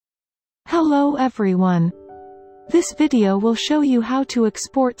Hello everyone. This video will show you how to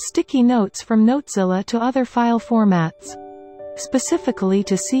export sticky notes from Notezilla to other file formats, specifically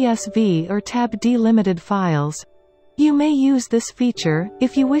to CSV or Tab Delimited files. You may use this feature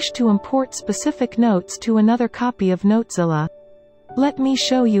if you wish to import specific notes to another copy of Notezilla. Let me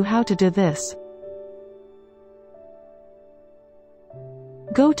show you how to do this.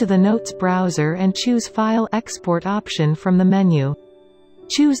 Go to the Notes browser and choose File Export option from the menu.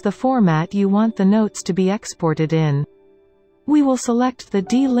 Choose the format you want the notes to be exported in. We will select the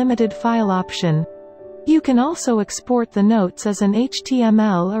Delimited file option. You can also export the notes as an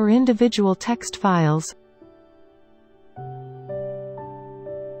HTML or individual text files.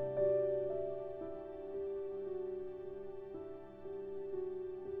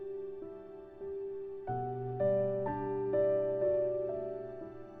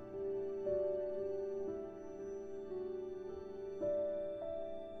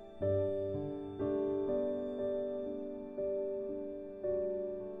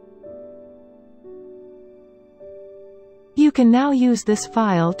 You can now use this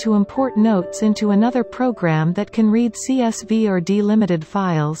file to import notes into another program that can read CSV or delimited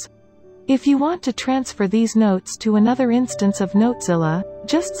files. If you want to transfer these notes to another instance of Notezilla,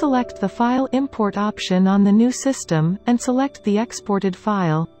 just select the File Import option on the new system, and select the exported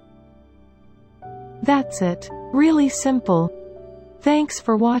file. That's it. Really simple. Thanks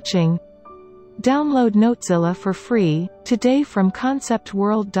for watching. Download Notezilla for free today from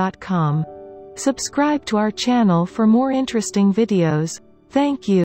conceptworld.com. Subscribe to our channel for more interesting videos. Thank you.